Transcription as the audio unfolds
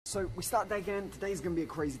So we start day again. Today's going to be a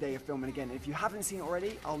crazy day of filming again. If you haven't seen it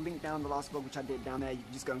already, I'll link down the last vlog which I did down there. You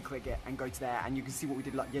can just go and click it and go to there and you can see what we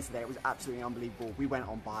did like yesterday. It was absolutely unbelievable. We went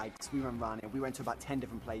on bikes, we went running, we went to about 10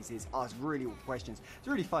 different places, asked really awkward questions. It's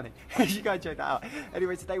really funny. You should go check that out.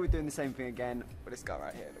 Anyway, today we're doing the same thing again with this guy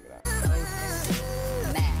right here. Look at that.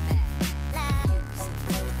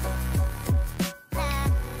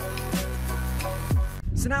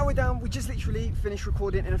 So now we're down, we just literally finished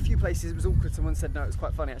recording in a few places. It was awkward, someone said no, it was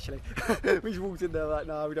quite funny actually. We just walked in there like,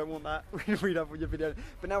 no, we don't want that. We don't want your video.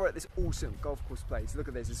 But now we're at this awesome golf course place. Look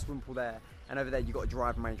at this, there's a swimming pool there. And over there, you've got a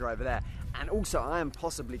driving range right over there. And also, I am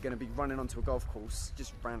possibly going to be running onto a golf course,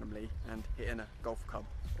 just randomly, and hitting a golf club.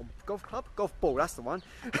 Golf ball, that's the one.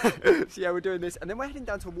 So yeah, we're doing this. And then we're heading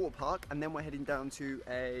down to a water park. And then we're heading down to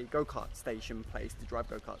a go-kart station place to drive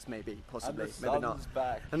go-karts, maybe, possibly, maybe not.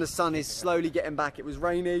 Back. And the sun is slowly getting back. It was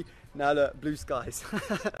rainy, now look, blue skies.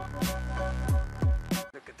 Look at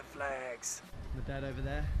the flags. My dad over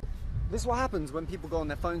there. This is what happens when people go on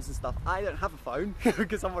their phones and stuff. I don't have a phone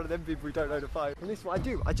because I'm one of them people who don't know the phone. And this is what I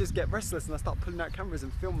do. I just get restless and I start pulling out cameras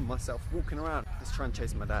and filming myself walking around. Let's try and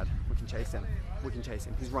chase my dad. We can chase him. We can chase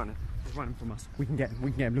him. He's running. He's running from us. We can get him.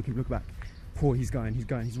 We can get him. Look him. Look back. Poor. He's going. He's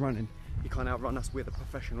going. He's running. He can't outrun us. We're the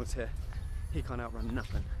professionals here. He can't outrun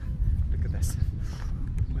nothing. Look at this.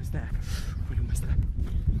 Almost there. We're almost there.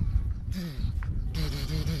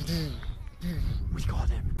 We got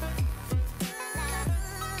him.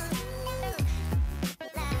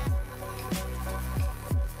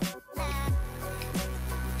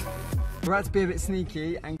 We're about to be a bit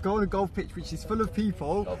sneaky and go on a golf pitch which is full of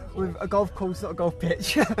people with a golf course, not a golf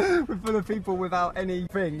pitch. We're full of people without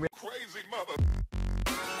anything. We're crazy mother.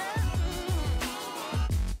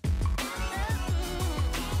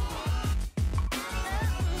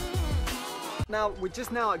 Now, we're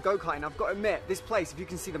just now at go-karting. I've got to admit, this place, if you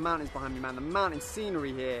can see the mountains behind me, man, the mountain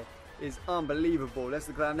scenery here is unbelievable. Let's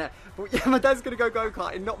look down there. But yeah, my dad's gonna go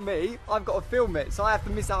go-karting, not me. I've got to film it, so I have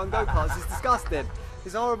to miss out on go-karts. It's disgusting.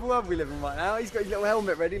 It's a horrible world we live in right now. He's got his little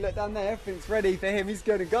helmet ready. Look down there, everything's ready for him. He's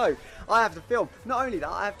gonna go. I have to film. Not only that,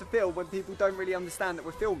 I have to film when people don't really understand that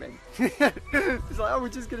we're filming. It's like, oh, we're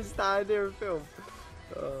just gonna stand here and film.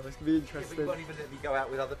 Oh, it's gonna be interesting. Yeah, but you won't even let me go out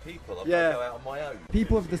with other people. I've yeah. got to go out on my own.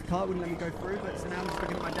 People of this car wouldn't let me go through, but so now I'm just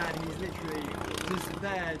looking at my dad and he's literally just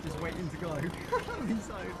there, just waiting to go. He's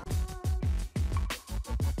so...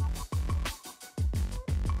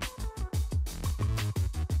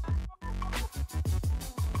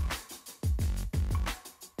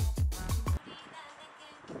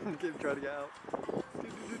 Keep trying to get out.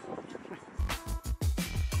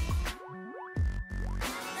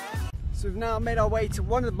 So we've now made our way to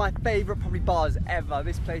one of my favourite probably bars ever.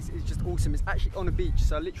 This place is just awesome. It's actually on a beach,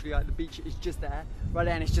 so literally like the beach is just there, right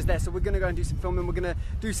there, and it's just there. So we're gonna go and do some filming. We're gonna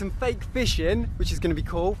do some fake fishing, which is gonna be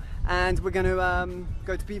cool, and we're gonna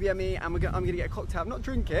go to Byeeeeee and I'm gonna get a cocktail. Not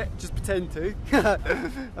drink it, just pretend to.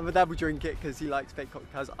 And my dad will drink it because he likes fake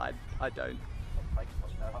cocktails. I don't.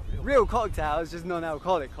 Real cocktails, just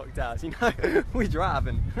non-alcoholic cocktails, you know. We're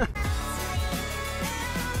driving.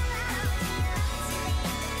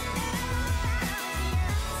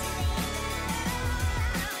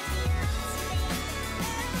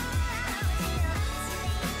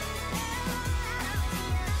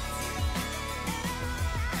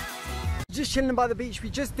 Just chilling by the beach. We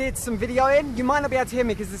just did some videoing. You might not be able to hear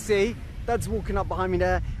me because of the sea. Dad's walking up behind me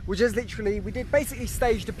there. We did basically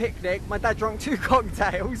staged a picnic. My dad drank 2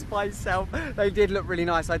 cocktails by himself. They did look really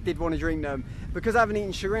nice. I did want to drink them. Because I haven't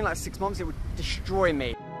eaten sugar in like 6 months, it would destroy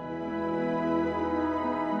me.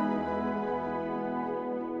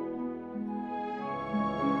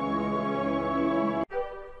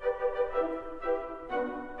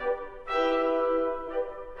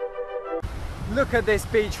 Look at this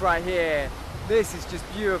beach right here. This is just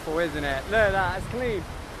beautiful, isn't it? Look at that, it's clean.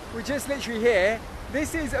 We're just literally here.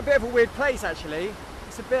 This is a bit of a weird place actually.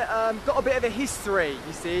 It's a bit, got a bit of a history,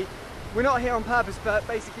 you see. We're not here on purpose, but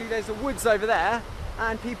basically there's a woods over there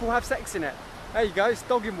and people have sex in it. There you go, it's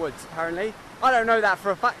dogging woods apparently. I don't know that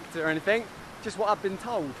for a fact or anything, just what I've been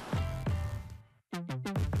told.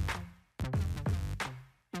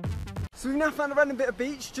 So we've now found a random bit of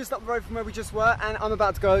beach just up the road from where we just were, and I'm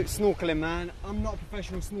about to go snorkeling, man. I'm not a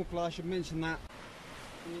professional snorkeler, I should mention that.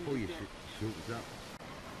 Pull your shorts up.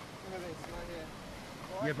 Look at this, right here.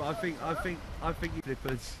 Right, yeah, but I think you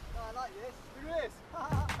flippers. Oh, I like this.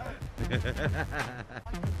 Look at this.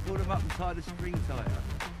 Pull them up and tie the string tighter.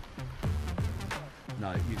 No,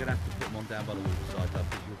 you're gonna have to put them on down by the waterside though,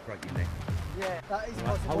 because you'll break your neck. Yeah, that is right,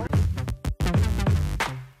 possible.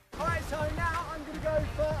 Alright, so now I'm gonna go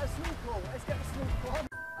for a snorkel. Let's get the snorkel on.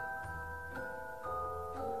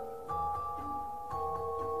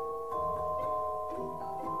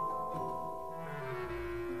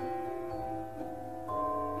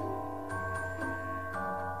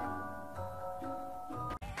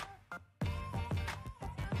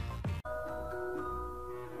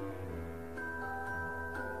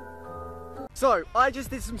 So, I just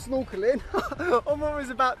did some snorkeling on what was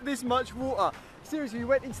about this much water. Seriously, we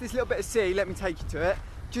went into this little bit of sea, let me take you to it,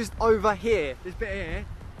 just over here, this bit here,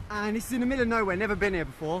 and it's in the middle of nowhere, never been here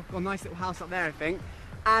before, got a nice little house up there I think,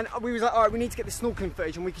 and we was like, alright, we need to get the snorkeling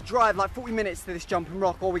footage, and we could drive like 40 minutes to this jumping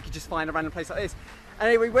rock, or we could just find a random place like this. And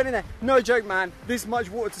anyway, we went in there, no joke man, this much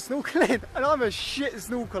water to snorkel in, and I'm a shit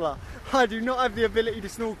snorkeler. I do not have the ability to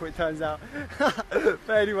snorkel, it turns out. But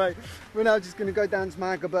anyway, we're now just gonna go down to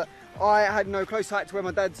Mojacar, but I had no close sight to wear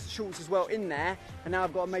my dad's shorts as well in there, and now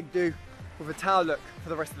I've got to make do with a towel look for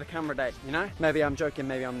the rest of the camera day, you know? Maybe I'm joking,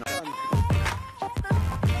 maybe I'm not.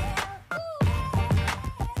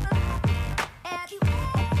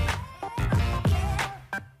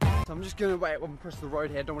 So I'm just gonna wait across the road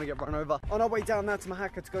here, don't want to get run over. On our way down now to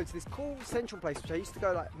Mojacar to go to this cool central place, which I used to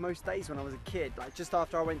go like most days when I was a kid, like just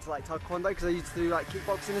after I went to like taekwondo, because I used to do like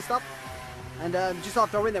kickboxing and stuff. And just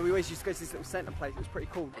after I went there, we always used to go to this little centre place, it was pretty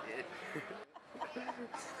cool.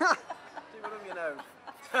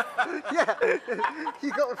 Yeah,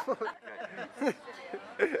 you got a foot.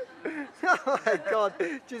 Oh my god,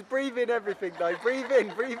 just breathe in everything though, breathe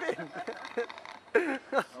in, breathe in.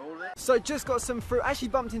 So just got some fruit, actually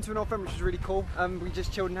bumped into an old friend which was really cool. We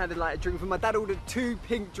just chilled and had like a drink with my dad, ordered 2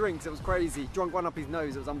 pink drinks, it was crazy, drunk one up his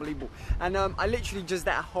nose, it was unbelievable. And I literally just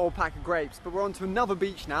ate a whole pack of grapes, but we're on to another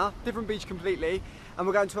beach now, different beach completely, and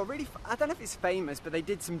we're going to a really, I don't know if it's famous, but they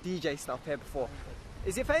did some DJ stuff here before.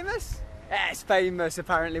 Is it famous? Yeah, it's famous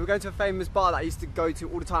apparently. We're going to a famous bar that I used to go to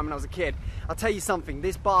all the time when I was a kid. I'll tell you something,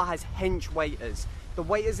 this bar has hench waiters. The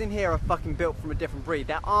waiters in here are fucking built from a different breed.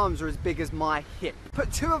 Their arms are as big as my hip.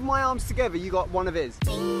 Put 2 of my arms together, you got one of his.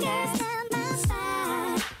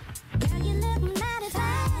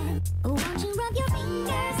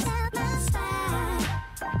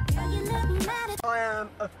 I am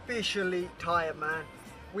officially tired, man.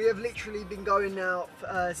 We have literally been going now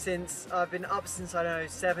since, I've been up since, I don't know,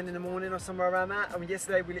 7 in the morning or somewhere around that. And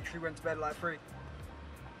yesterday we literally went to bed at like 3.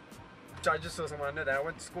 I just saw someone I know there. I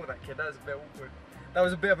went to school with that kid, that was a bit awkward. That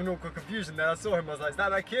was a bit of an awkward confusion there. I saw him, I was like, is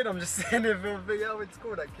that kid? I'm just sitting there filming, yeah, I went to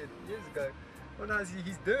school with that kid years ago. What the hell is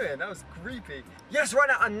he's doing? That was creepy. Yes, right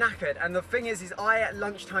now I'm knackered. And the thing is I, at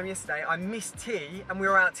lunchtime yesterday, I missed tea and we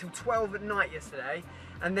were out till 12 at night yesterday.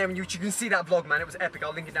 And then you can see that vlog, man, it was epic.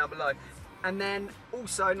 I'll link it down below. And then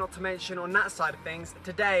also, not to mention on that side of things,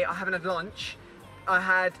 today I haven't had lunch. I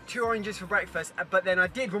had 2 oranges for breakfast, but then I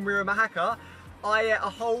did when we were in Mojacar. I ate a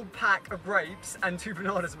whole pack of grapes and 2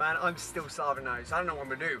 bananas, man. I'm still starving now, so I don't know what I'm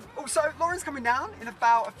gonna do. Also, Lauren's coming down in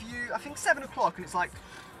about a few, I think 7 o'clock, and it's like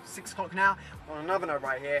 6 o'clock now. On another note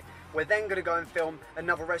right here, we're then gonna go and film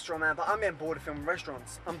another restaurant, man, but I'm getting bored of filming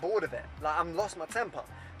restaurants. I'm bored of it. Like, I'm lost my temper.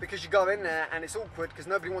 Because you go in there and it's awkward because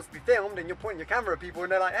nobody wants to be filmed and you're pointing your camera at people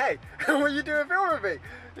and they're like, hey, what are you doing filming me?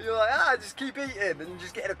 And you're like, just keep eating, and you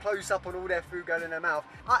just get a close up on all their food going in their mouth.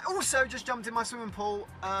 I also just jumped in my swimming pool,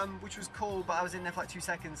 which was cool, but I was in there for like 2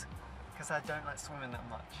 seconds because I don't like swimming that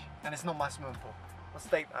much. And it's not my swimming pool. I'll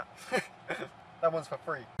state that. That one's for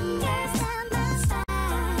free.